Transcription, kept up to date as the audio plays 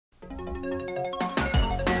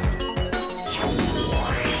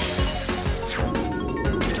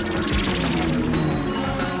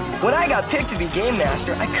got picked to be Game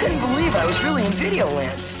Master, I couldn't believe I was really in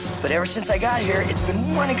Videoland. But ever since I got here, it's been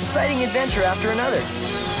one exciting adventure after another.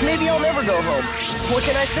 Maybe I'll never go home. What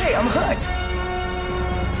can I say? I'm hooked.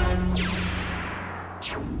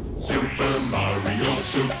 Super Mario,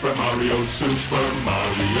 Super Mario, Super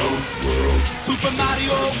Mario World. Super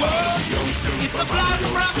Mario World, it's a blast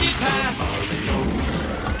from the past.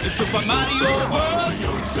 It's Super Mario World,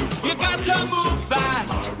 you got to move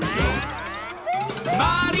fast.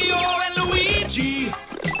 Mario and Luigi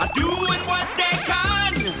are doing what they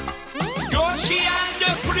can. Yoshi and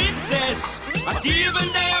the princess are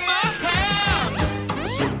giving them a hand.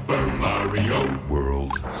 Super Mario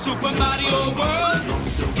World. Super Mario World,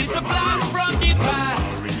 it's a blast from the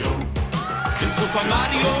past. In Super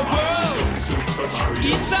Mario World,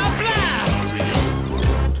 it's a blast.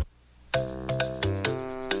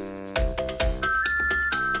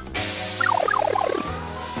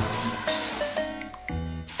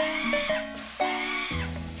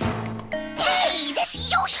 Hey, this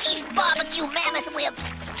Yoshi's barbecue mammoth whip.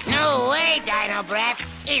 No way, Dino Breath.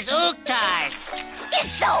 It's Uktar's. Is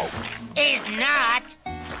so. Is not.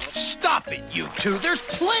 Stop it, you two. There's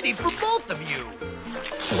plenty for both of you.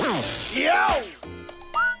 Yo!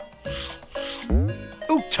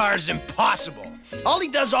 Uktar's impossible. All he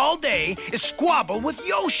does all day is squabble with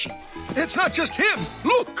Yoshi. It's not just him.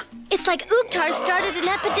 Look! It's like Uktar started an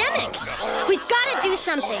epidemic. We've got to do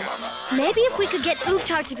something. Maybe if we could get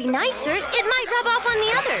Uktar to be nicer, it might rub off on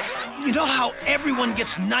the others. You know how everyone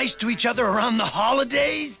gets nice to each other around the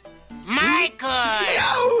holidays? Michael!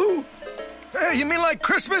 Yow! Hey, you mean like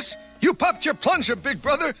Christmas? You popped your plunger, big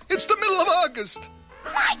brother. It's the middle of August.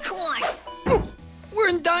 My corn! We're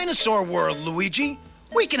in dinosaur world, Luigi.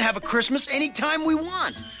 We can have a Christmas anytime we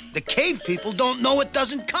want. The cave people don't know it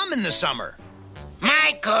doesn't come in the summer.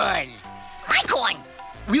 My corn! My corn!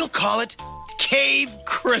 We'll call it Cave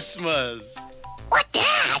Christmas. What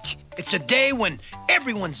that? It's a day when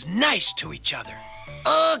everyone's nice to each other.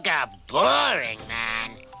 Ooga boring,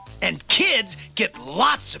 man. And kids get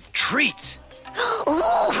lots of treats.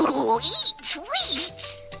 Ooh, eat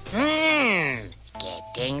sweets.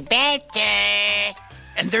 Getting better.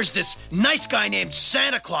 And there's this nice guy named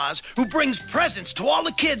Santa Claus who brings presents to all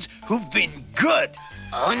the kids who've been good.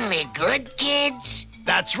 Only good kids?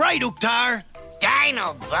 That's right, Uktar.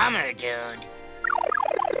 Dino bummer, dude.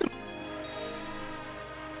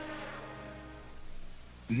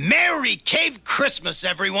 Merry Cave Christmas,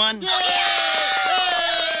 everyone.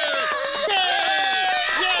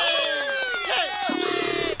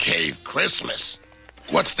 Cave Christmas?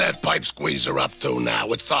 What's that pipe squeezer up to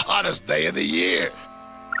now? It's the hottest day of the year.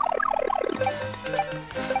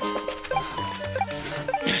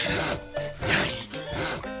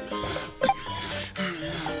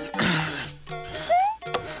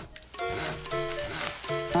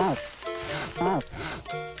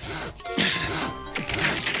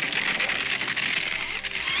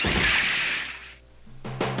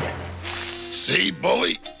 See,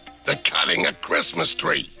 Bully? They're cutting a Christmas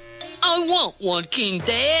tree. I want one, King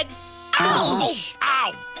Dad. Ouch!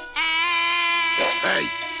 Ow! Hey.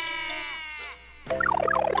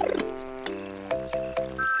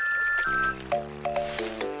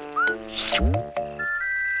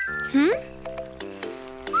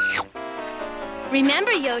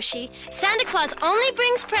 Remember, Yoshi, Santa Claus only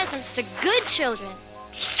brings presents to good children.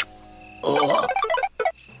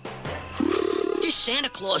 This Santa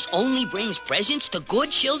Claus only brings presents to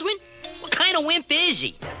good children? What kind of wimp is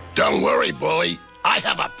he? Don't worry, Bully. I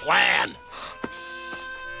have a plan.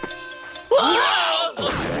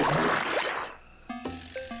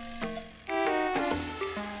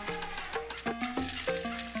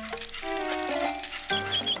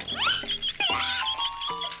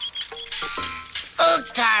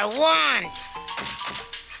 Uktar won.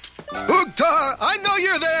 Uktar, I know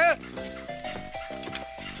you're there.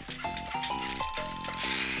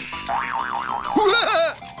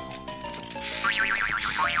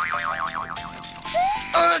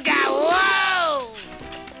 Ooga, whoa!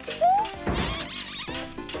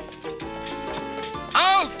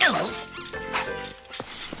 Oh!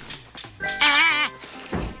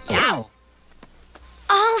 Yow.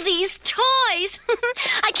 All these toys!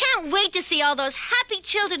 I can't wait to see all those happy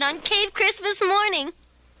children on Cave Christmas morning.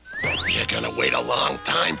 You're gonna wait a long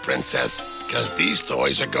time, Princess, because these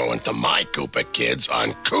toys are going to my Koopa kids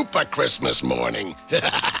on Koopa Christmas morning.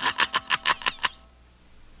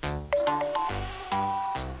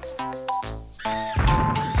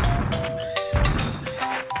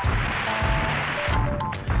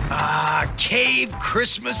 Cave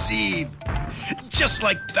Christmas Eve. Just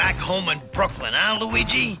like back home in Brooklyn, huh,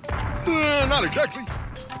 Luigi? Not exactly.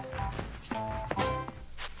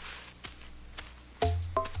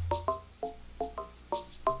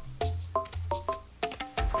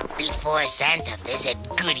 Before Santa visit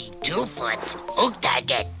Goody Two-Foots, Uktar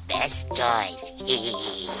get best toys.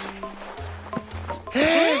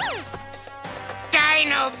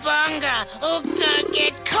 Dino Bunga, Uktar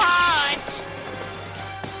get caught.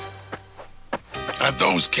 Are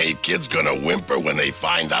those cave kids gonna whimper when they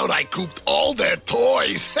find out I cooped all their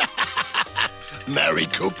toys? Merry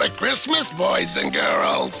Koopa Christmas, boys and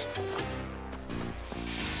girls.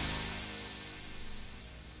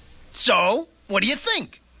 So, what do you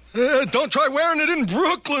think? Don't try wearing it in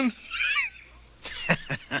Brooklyn.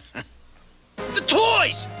 The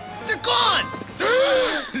toys! They're gone!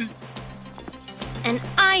 And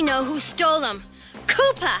I know who stole them.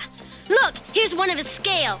 Koopa! Look, here's one of his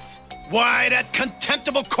scales. Why, that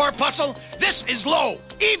contemptible corpuscle? This is low,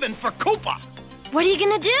 even for Koopa. What are you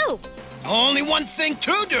gonna do? Only one thing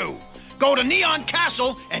to do. Go to Neon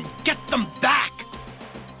Castle and get them back.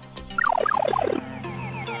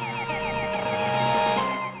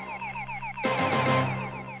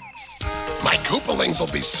 My Koopalings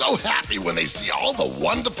will be so happy when they see all the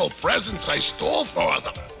wonderful presents I stole for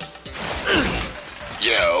them.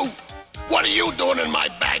 You? What are you doing in my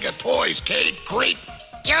bag of toys, cave creep?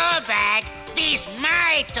 Your bag? These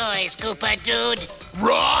my toys, Koopa dude.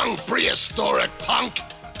 Wrong, prehistoric punk.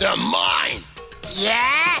 They're mine.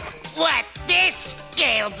 Yeah? What, this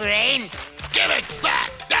scale brain? Give it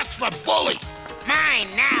back. That's for bully. Mine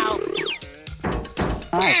now.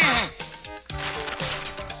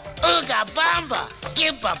 Ooga Bamba,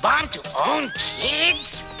 give Babam to own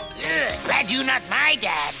kids? Glad you not my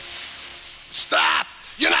dad. Stop!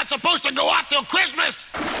 You're not supposed to go off till Christmas!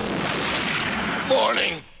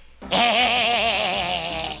 Morning.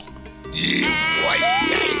 You white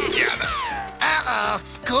yana. Uh-oh,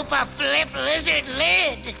 Koopa flip lizard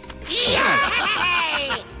lid.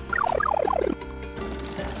 Yay!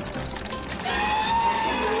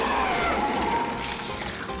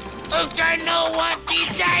 Uktar no want the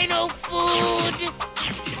dino food.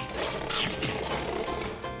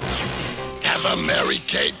 Have a Merry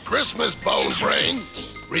Kate Christmas, Bone Brain.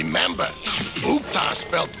 Remember, Uktar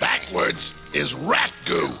spelled backwards is rat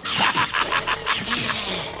goo.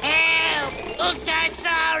 Help! Uktar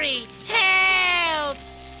sorry! Help!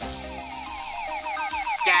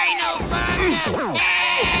 Dino Bunga!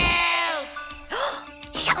 Help!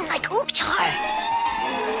 Sound like Uktar.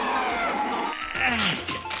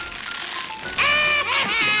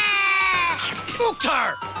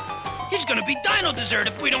 Uktar! He's gonna be dino dessert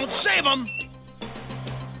if we don't save him.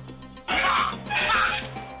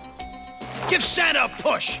 Give Santa a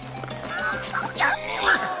push.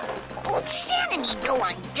 Old Santa need go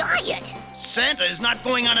on diet. Santa is not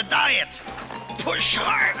going on a diet. Push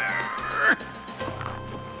harder.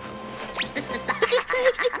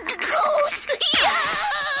 Ghost!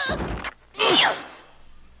 Yeah!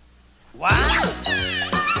 Wow.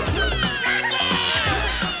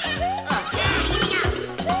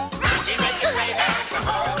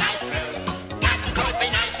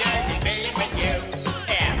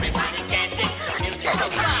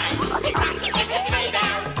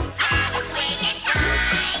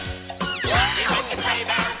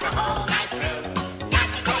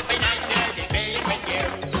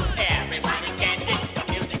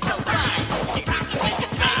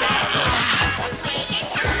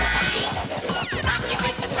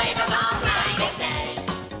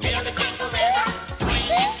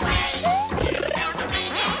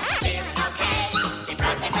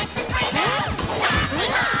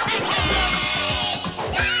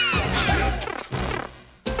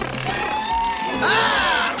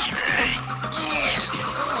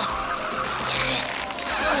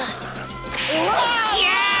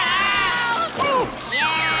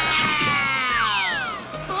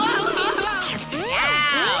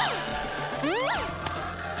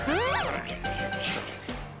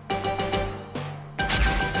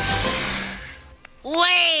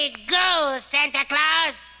 Way go, Santa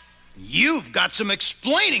Claus! You've got some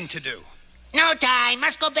explaining to do. No time.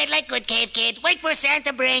 Must go bed like good cave kid. Wait for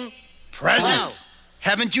Santa bring. Presents?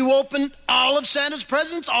 Haven't you opened all of Santa's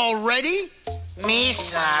presents already? Me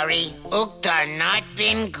sorry. Uktar not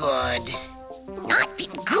been good. Not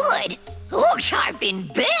been good. Uktar been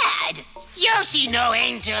bad. Yoshi no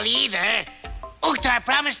angel either. Uktar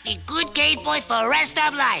promised be good cave boy for rest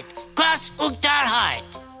of life. Cross Uktar heart.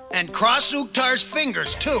 And cross Uktar's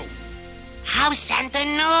fingers, too. How Santa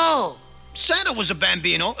know? Santa was a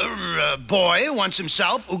bambino, boy once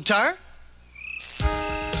himself, Uktar.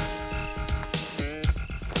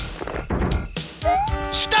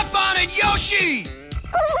 Step on it, Yoshi!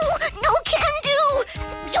 Ooh, no can do.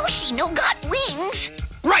 Yoshi no got wings.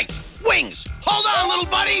 Right, wings. Hold on,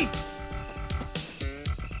 little buddy.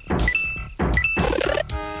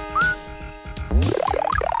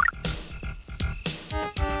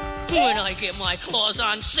 When I get my claws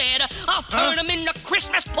on Santa, I'll turn him into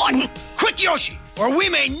Christmas pudding. Quick, Yoshi, or we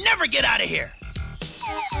may never get out of here.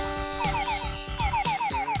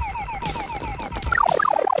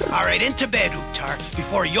 All right, into bed, Uktar,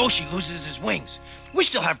 before Yoshi loses his wings. We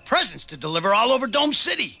still have presents to deliver all over Dome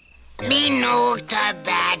City. Me no Uktar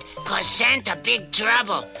bad, cause Santa big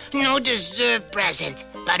trouble. No deserved present.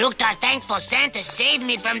 But Uktar thankful Santa saved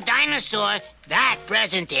me from dinosaur. That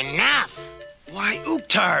present enough. Why,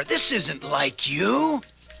 Uktar, this isn't like you.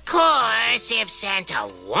 Course, if Santa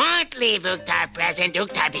won't leave Uktar present,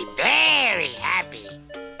 Uktar be very happy.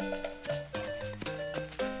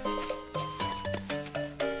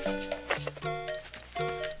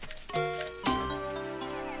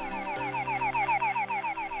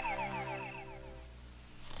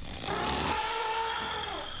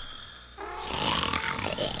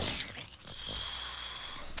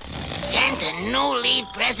 Santa no leave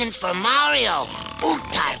present for Mario.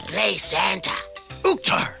 Uktar play Santa.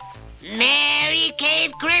 Uktar! Merry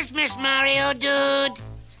Cave Christmas, Mario dude.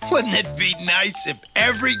 Wouldn't it be nice if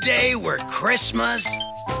every day were Christmas?